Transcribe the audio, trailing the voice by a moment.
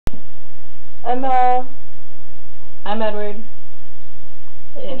I'm Edward.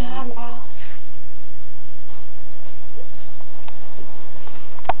 And I'm Alice.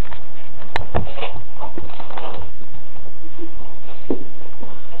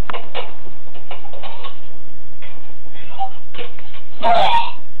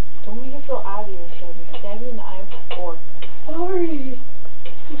 Don't make it so obvious. I can stab you in the eye with a fork. Sorry.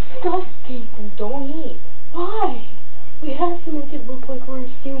 Disgusting. And don't eat. Why? We have to make it look like we're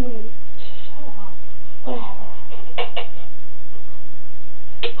human. Shut up. Whatever.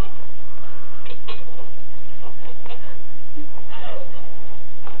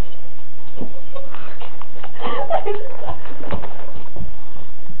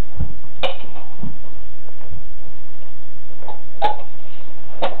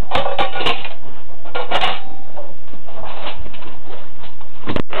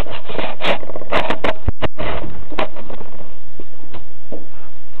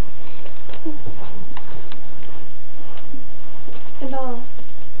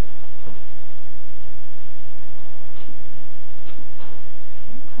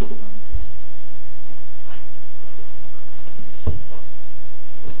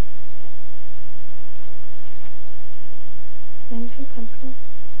 Can you feel comfortable?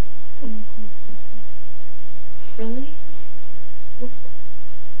 Really? What?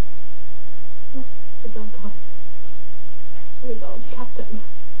 Oh, the dog got the dog tapped him.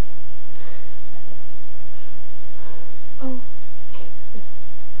 Oh.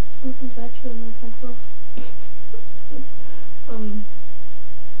 Is that true, my pencil?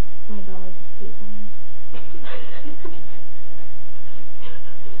 My dog peed on me.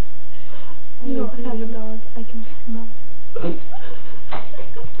 You don't have a dog, I can smell.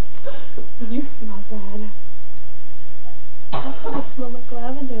 You smell bad. I thought it smelled like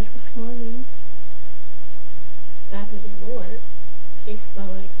lavender this morning. That doesn't work. You smell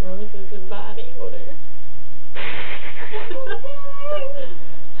like roses and body odor.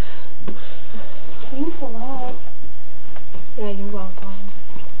 Thanks a lot. Yeah, you're welcome.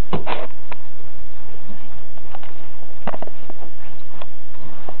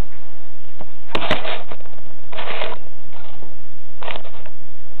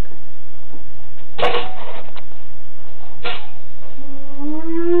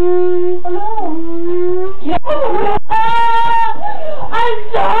 I'm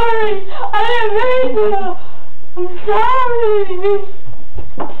sorry! I didn't mean to! I'm sorry!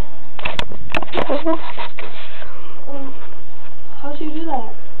 How'd you do that?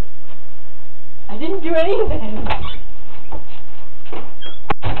 I didn't do anything!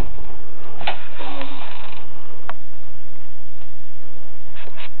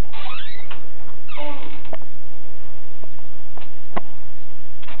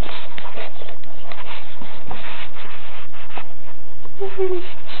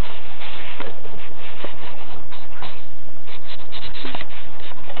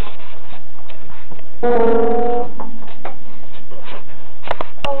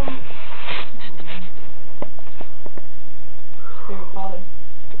 Favorite color?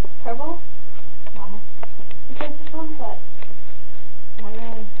 Purple? Why? Because the sunset. Why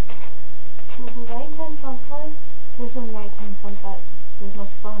red? There's a nighttime sunset. There's no nighttime sunset. There's no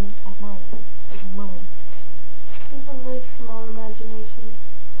sun at night. There's a moon. You have a very small imagination.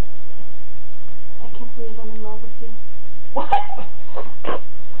 I can't believe I'm in love with you. What?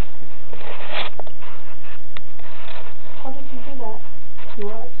 How did you do that? You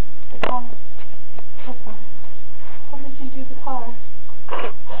what? The car. What car? How did you do the car?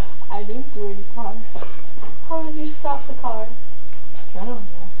 I didn't do any car. How did you stop the car? Adrenaline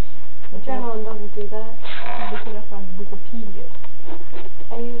rush. Adrenaline doesn't do that. Look it up on Wikipedia.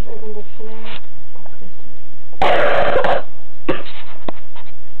 I use Urban Dictionary.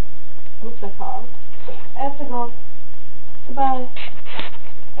 Oops, I coughed. I have to go. Goodbye.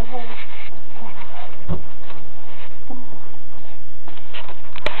 Okay.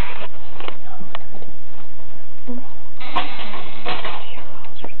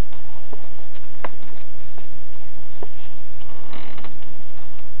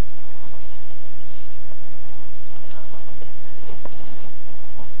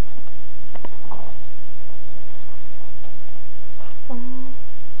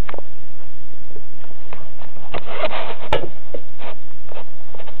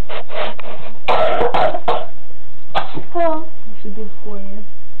 Hello. You should do square.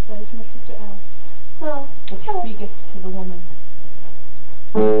 That is my sister L. Hello. Which speaketh to the woman.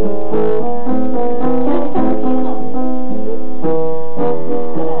 You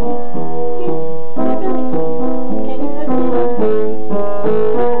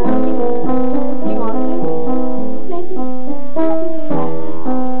want to? Maybe.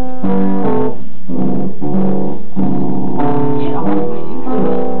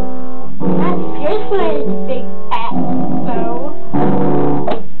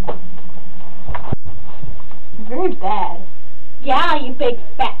 you big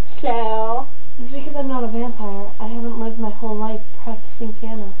fat cell. It's because I'm not a vampire. I haven't lived my whole life practicing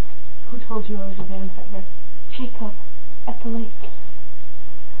piano. Who told you I was a vampire? Jacob, at the lake.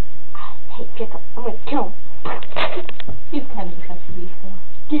 I hate Jacob. I'm gonna kill him. He's kind of a sexy beast,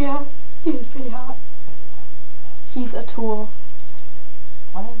 though. Yeah, he's pretty hot. He's a tool.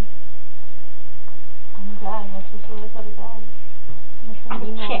 What? I'm a guy. I'm supposed to like other guys. I'm a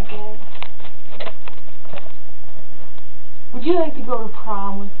chick. Would you like to go to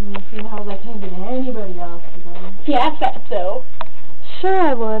prom with me, seeing how I can't get anybody else to go? Yeah, that's so. Sure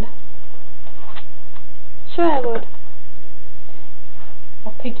I would. Sure I would.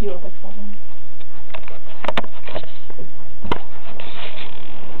 I'll pick you up at 7.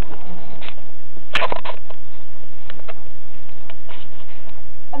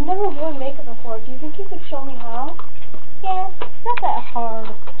 I've never worn makeup before. Do you think you could show me how? Yeah, it's not that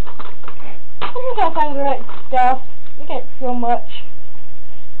hard. I just gotta find the right stuff. You get so much.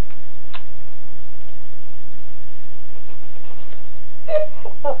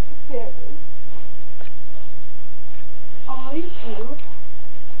 Oh, here it is. All you do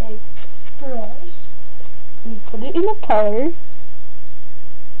is brush, You put it in the color,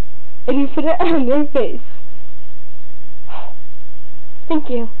 and you put it on your face. Thank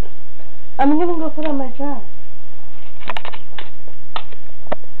you. I'm gonna go put on my dress.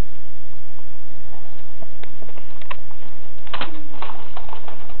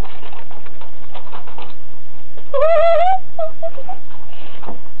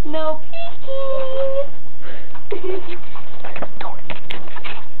 No peeking!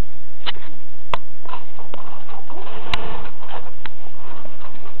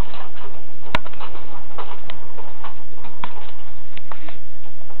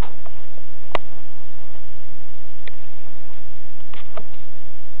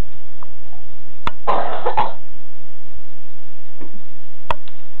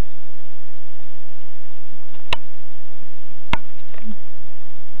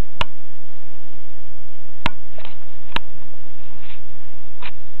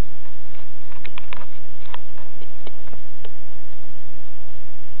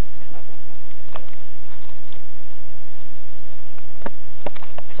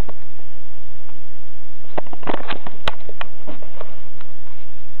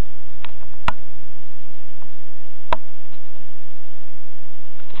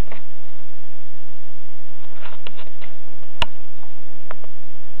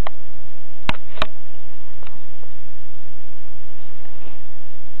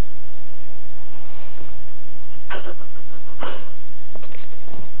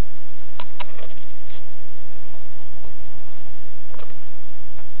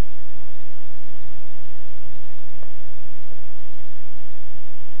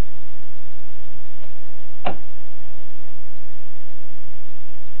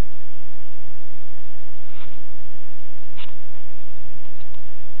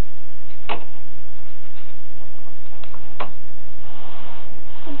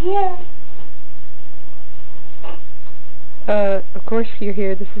 Here. Of course you're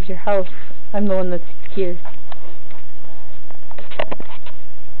here. This is your house. I'm the one that's here.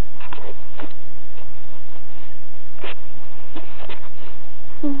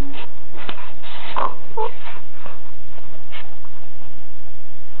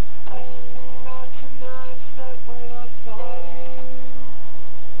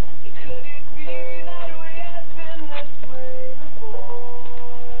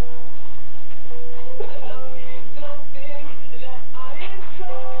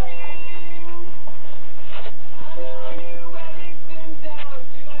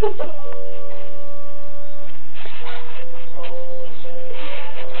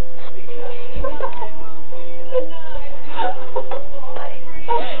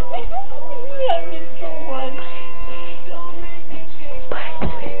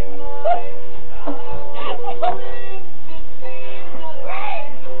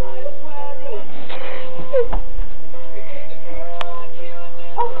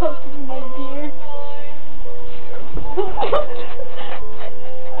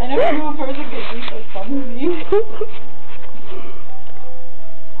 I never knew a person could be so clumsy.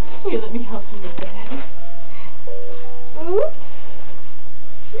 Here, let me help you with that.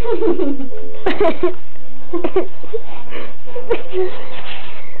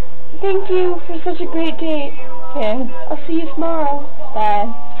 Thank you for such a great date. Okay. I'll see you tomorrow. Bye.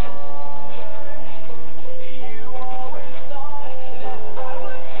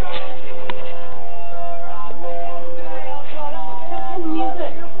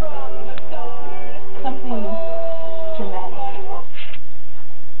 Music. Something dramatic.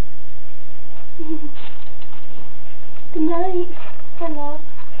 Good night. Hello.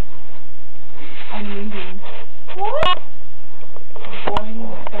 I'm leaving. What? I'm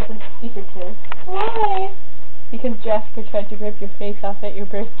going someplace secretive. Why? Because Jasper tried to rip your face off at your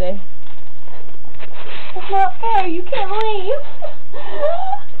birthday. That's not fair. You can't leave.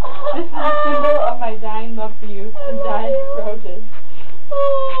 This is a symbol of my dying love for you, and dying roses.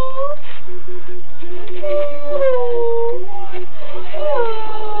 Oh.